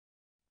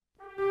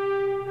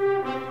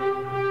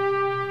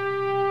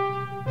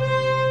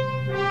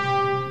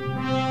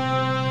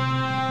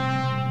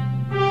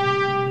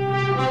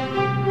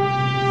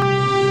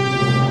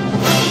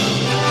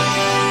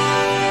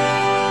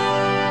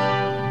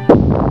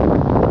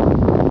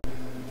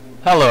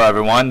Hello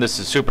everyone, this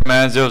is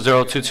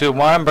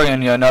Superman00221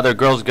 bringing you another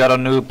Girls Ghetto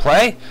Nude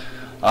play.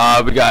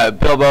 We got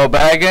Billbo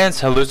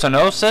Baggins,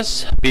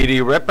 Hallucinosis,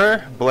 BD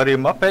Ripper, Bloody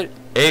Muppet,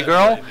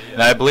 A-Girl,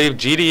 and I believe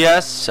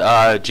GDS,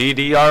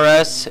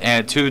 GDRS,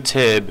 and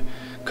 2Tib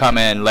come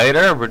in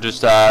later. We're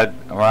just,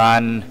 we're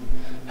on,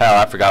 hell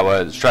I forgot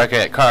what, Strike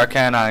at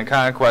Karkand on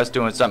Conquest,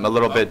 doing something a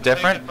little bit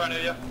different.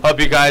 Hope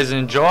you guys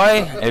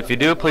enjoy. If you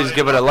do, please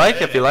give it a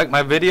like. If you like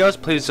my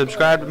videos, please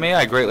subscribe to me.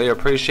 I greatly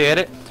appreciate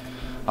it.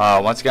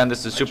 Once again,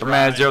 this is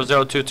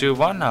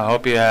Superman00221. I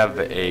hope you have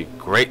a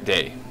great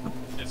day.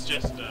 It's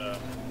just,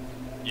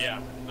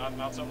 yeah,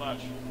 not so much.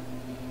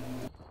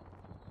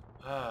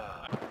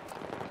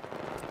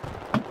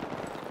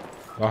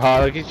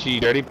 Oh, look at you,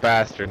 dirty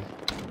bastard.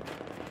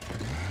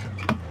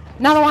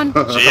 Another one.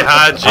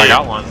 Jihad, I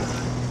got one.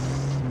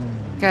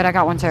 Good, I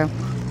got one too.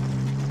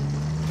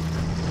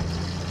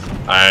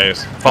 I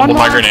fumbled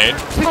my grenade.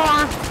 Two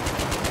more.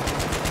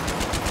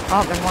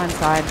 Oh, there's one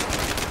inside.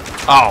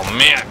 Oh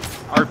man,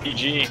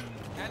 RPG.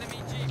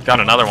 Got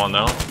another one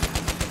though.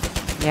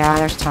 Yeah,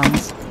 there's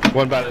tons.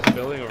 One by this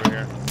building over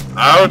here.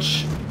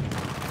 Ouch!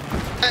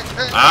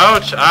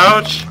 Ouch!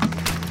 Ouch!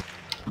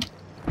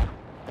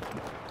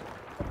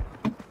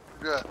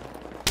 Yeah.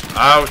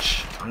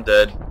 Ouch! I'm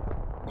dead.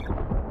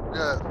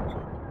 Yeah.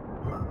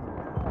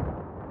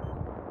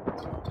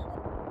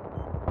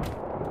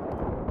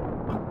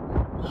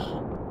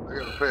 I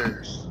got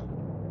repairs.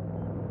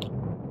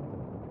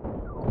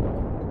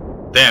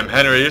 Damn,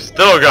 Henry, you're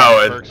still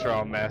going. Perks are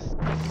all messed.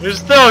 You're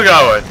still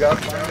going.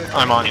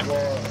 I'm on you.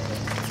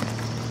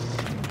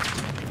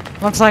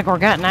 Looks like we're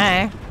getting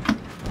A.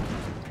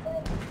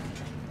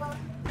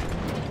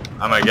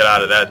 I'm gonna get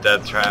out of that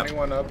death trap.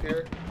 Anyone up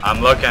here?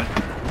 I'm looking.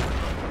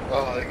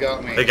 Oh, they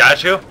got me. They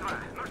got you?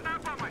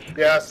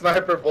 Yeah, a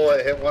sniper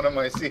bullet hit one of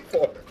my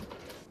C4.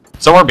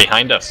 Somewhere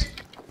behind us.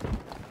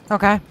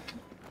 Okay.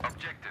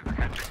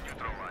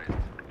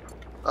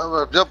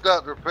 I jumped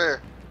out to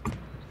repair.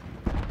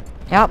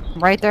 Yep,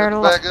 right there to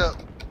the Back left.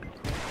 up.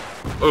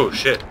 Oh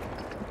shit.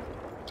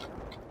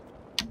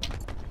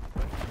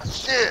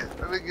 Shit!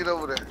 Let me get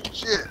over there.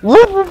 Shit!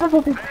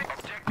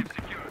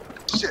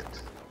 Shit!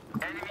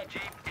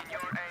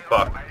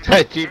 Fuck.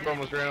 That Jeep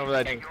almost ran over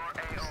that thing.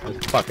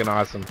 That's fucking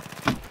awesome.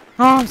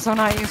 Oh, I'm so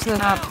not used to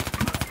that.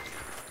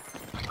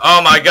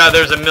 Oh my god,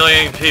 there's a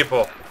million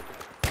people.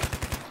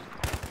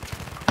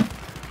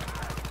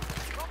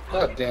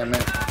 God damn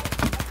it.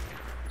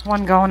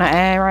 One going to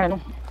A right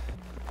now.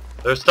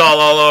 They're still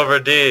all over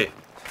D.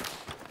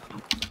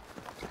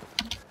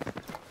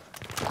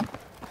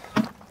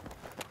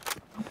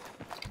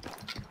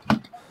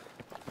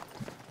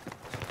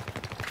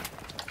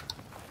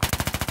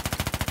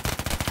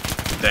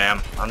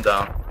 Damn, I'm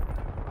down.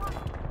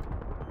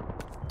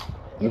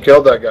 You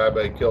killed that guy,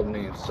 but he killed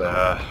me,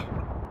 so.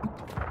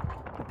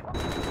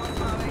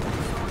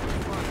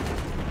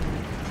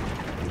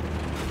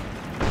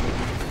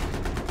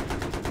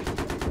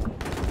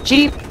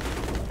 Jeep.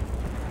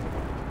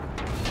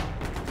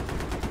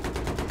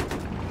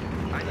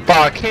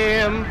 Fuck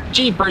him!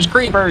 Jeepers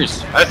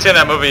creepers! I seen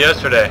that movie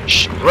yesterday.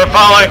 Shh, we're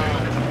falling!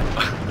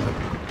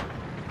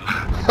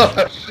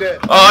 Oh shit!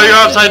 Oh, you're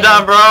upside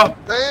down, bro!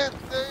 Stay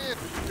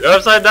in! You're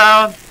upside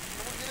down!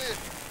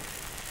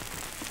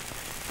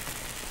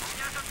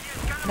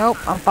 Nope,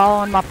 I'm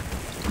following my.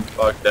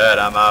 Fuck that,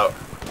 I'm out.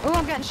 Ooh,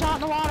 I'm getting shot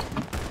in the water.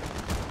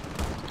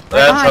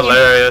 That's behind you.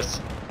 hilarious.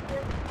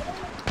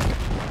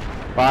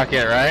 Fuck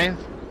it, right?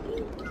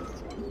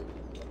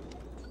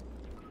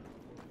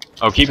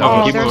 Oh, keep Oh,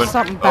 moving, keep there's moving.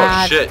 something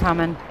bad shit.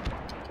 coming.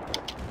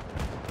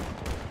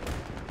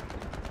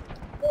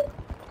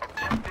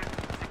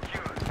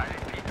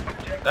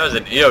 That was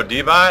an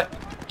EOD bot?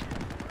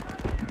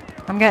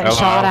 I'm getting Hello.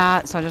 shot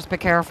at, so just be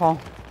careful.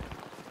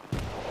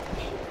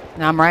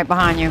 Now I'm right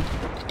behind you.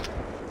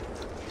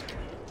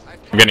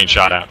 I'm getting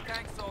shot at.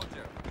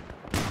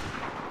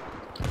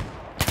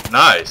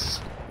 Nice.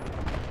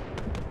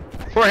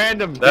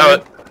 Forehand him, dude.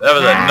 That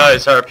was a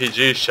nice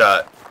RPG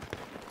shot.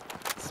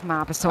 This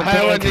map is so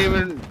I wasn't big.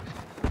 even...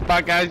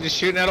 Fuck, guys just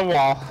shooting at a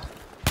wall.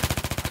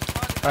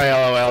 Oh,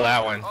 LOL,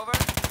 that one.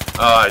 Oh,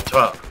 I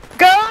took.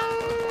 Go!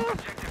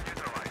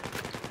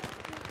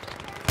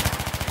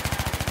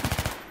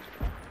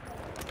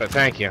 But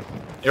thank you.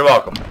 You're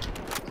welcome.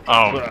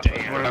 Oh, What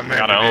damn. I I meant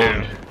gotta to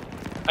own. do.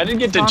 I didn't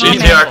get to Oh,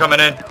 GTR coming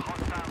in.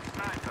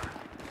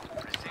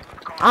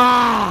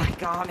 Ah,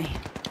 got me.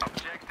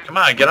 Come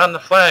on, get on the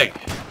flag.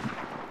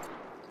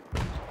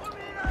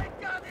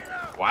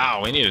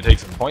 Wow, we need to take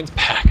some points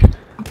back.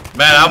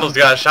 Man, I almost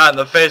got shot in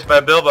the face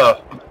by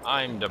Billbo.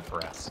 I'm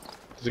depressed.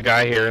 There's a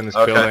guy here in this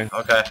Okay, building.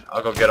 okay,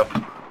 I'll go get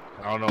him.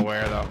 I don't know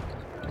where, though.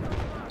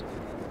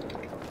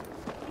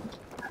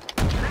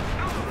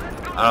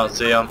 I don't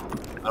see him.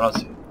 I don't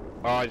see.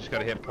 Oh, I just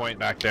got a hit point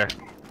back there.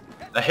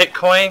 A hit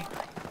coin?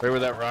 Right where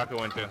that rocket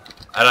went to.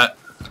 I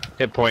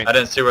Hit point.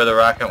 didn't see where the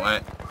rocket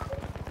went.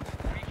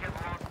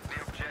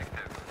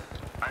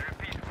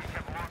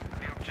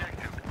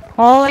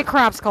 Holy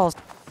crap, skulls.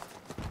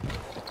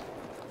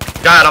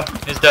 Got him.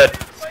 He's dead.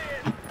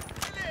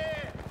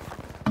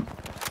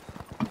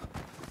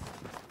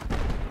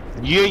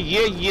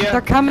 Yeah.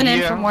 They're coming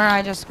in from where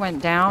I just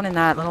went down in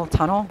that little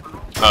tunnel.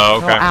 Oh,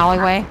 Little okay.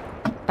 alleyway.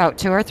 About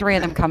 2 or 3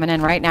 of them coming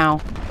in right now.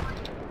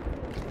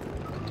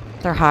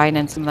 They're hiding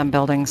in some of them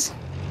buildings.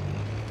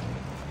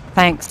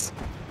 Thanks.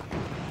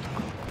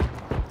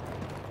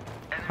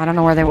 I don't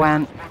know where they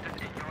went.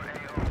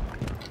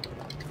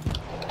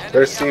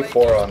 There's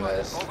C4 on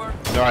this. Oh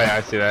yeah,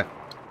 I see that.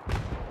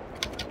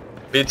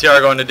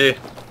 BTR going to D.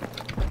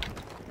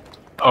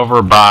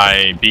 Over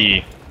by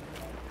B.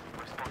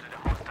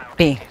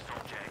 B.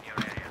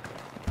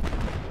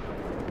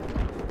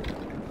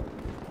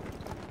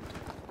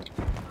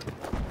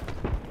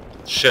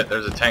 Shit,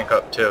 there's a tank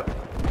up too.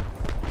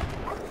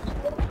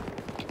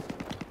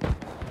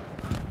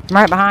 I'm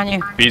right behind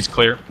you. B's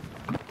clear.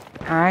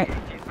 Alright.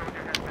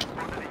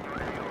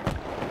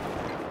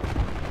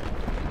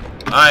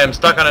 I am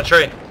stuck on a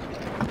tree.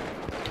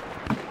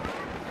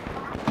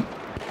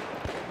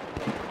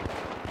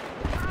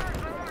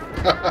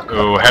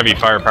 Ooh, heavy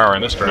firepower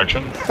in this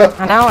direction.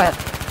 I know it.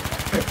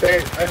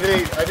 Hey, I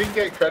didn't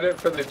get credit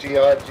for the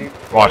jihad Jeep.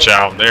 Watch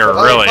out, they are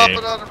really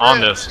on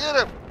this.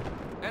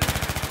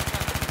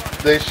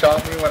 They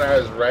shot me when I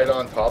was right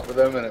on top of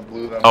them and it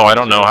blew them. Oh, I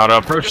don't know how to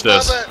approach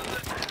this.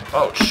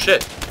 Oh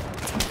shit.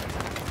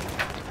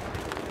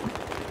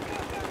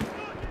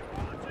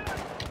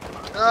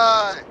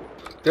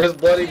 There's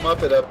Bloody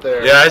Muppet up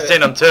there. Yeah, I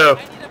seen him too.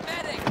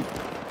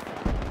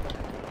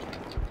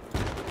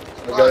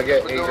 We gotta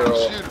get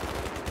A-Girl.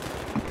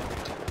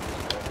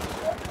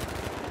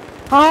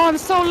 Oh, I'm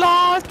so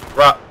lost.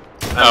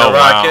 And the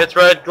rockets,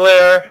 red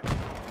glare.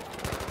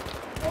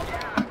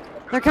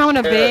 They're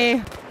coming to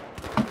B.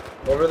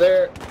 Over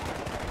there.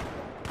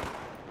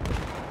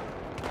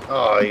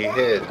 Oh, he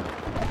hid.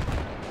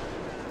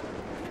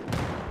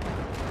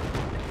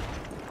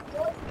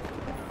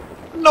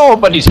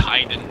 Nobody's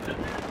hiding.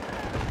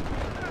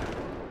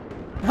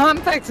 I'm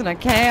fixing a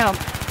camp.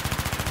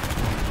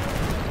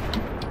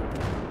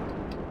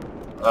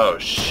 Oh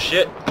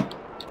shit.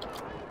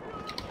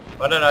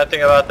 Why didn't I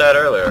think about that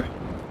earlier?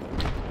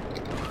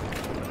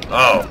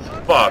 Oh,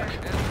 fuck.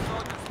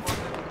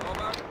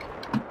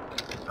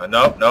 Oh,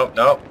 nope.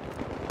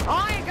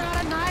 Oh, you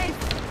got a knife.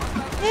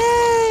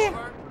 Yay.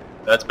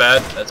 That's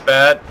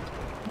bad.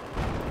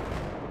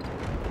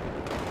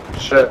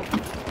 Shit.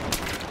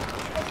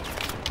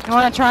 You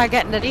want to try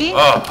getting to D?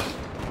 Oh.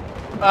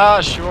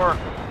 Sure.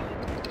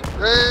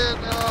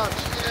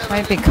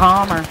 Might be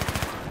calmer.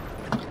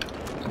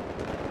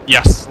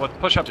 Yes, let's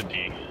push up to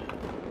D.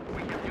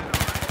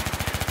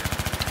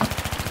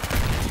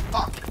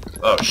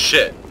 Oh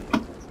shit.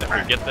 If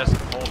we get this and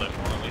hold it,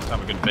 we'll at least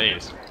have a good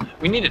base.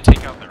 We need to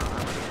take out their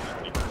armor.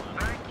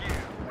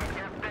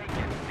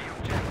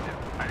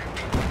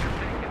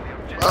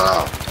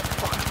 Oh,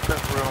 fuck,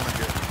 that's wrong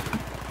again.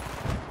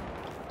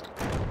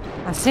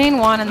 I seen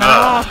one in the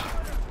wall.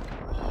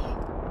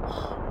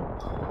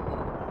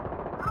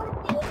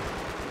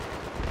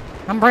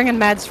 I'm bringing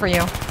meds for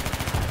you.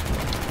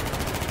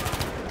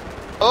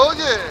 Oh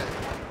yeah.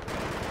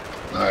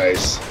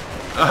 Nice.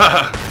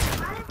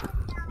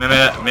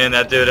 Me and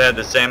that dude had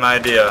the same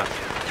idea.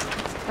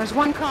 There's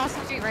one cross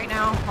the street right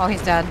now. Oh,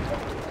 he's dead.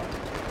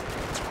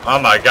 Oh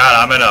my god,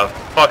 I'm in a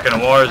fucking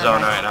war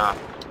zone right now.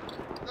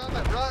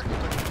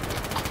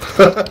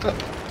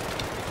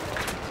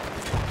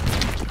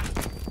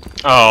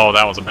 Oh,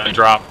 that was a bad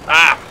drop.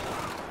 Ah!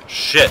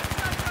 Shit.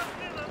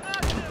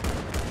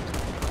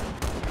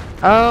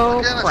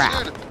 Oh, Can I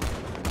crap. shoot it?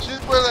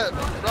 Shoot where that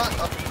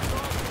rock.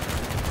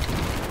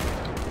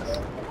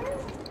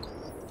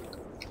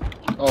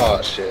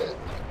 Oh shit.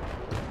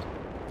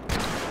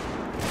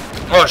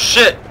 Oh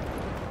shit!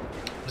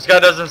 This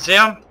guy doesn't see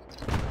him?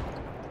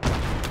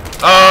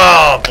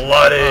 Oh,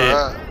 bloody!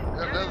 Alright,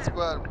 got another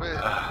squad in bed.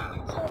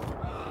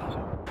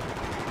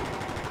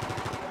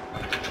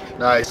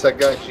 Nice, that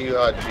guy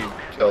jihad Jeep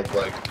killed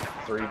like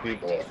 3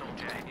 people.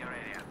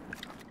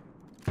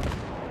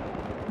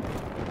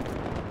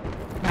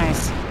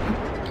 Nice.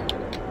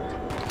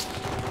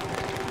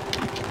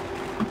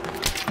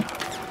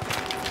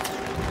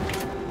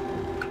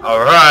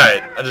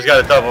 Alright, I just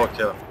got a double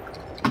kill.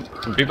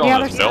 Some people The in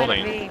other this side of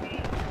building. B.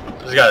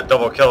 Just got a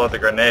double kill with a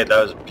grenade,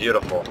 that was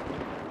beautiful.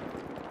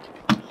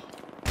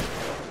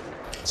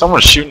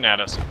 Someone's shooting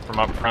at us from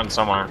up front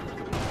somewhere.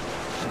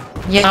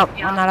 Yep,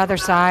 on that other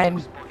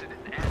side.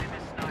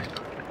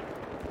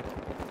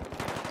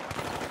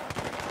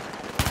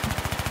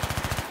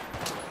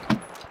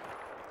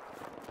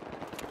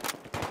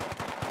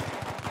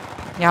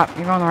 Yep,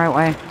 you're going the right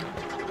way.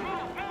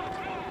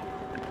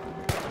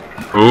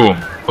 Ooh,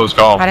 close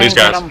call. I These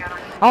didn't guys. get him.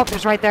 Oh,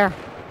 there's right there.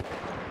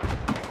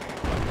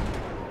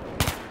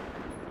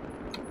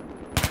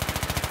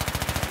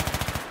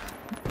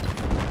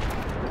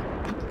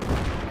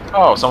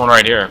 Oh, someone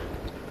right here.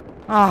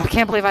 Oh, I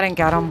can't believe I didn't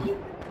get him.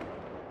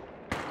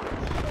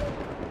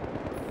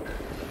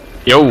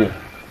 Yo,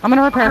 I'm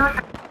gonna repair.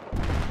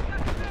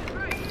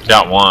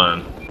 got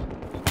one.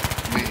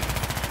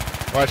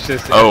 Watch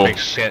this Oh. epic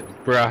shit,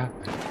 bruh.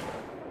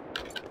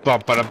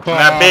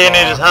 That B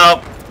needs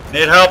help.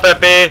 Need help, that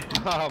B.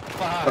 Oh,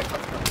 fuck.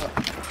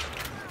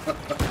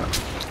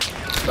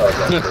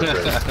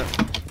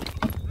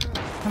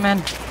 Come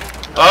in.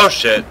 Oh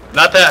shit!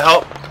 Not that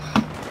help.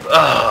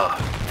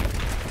 Ugh.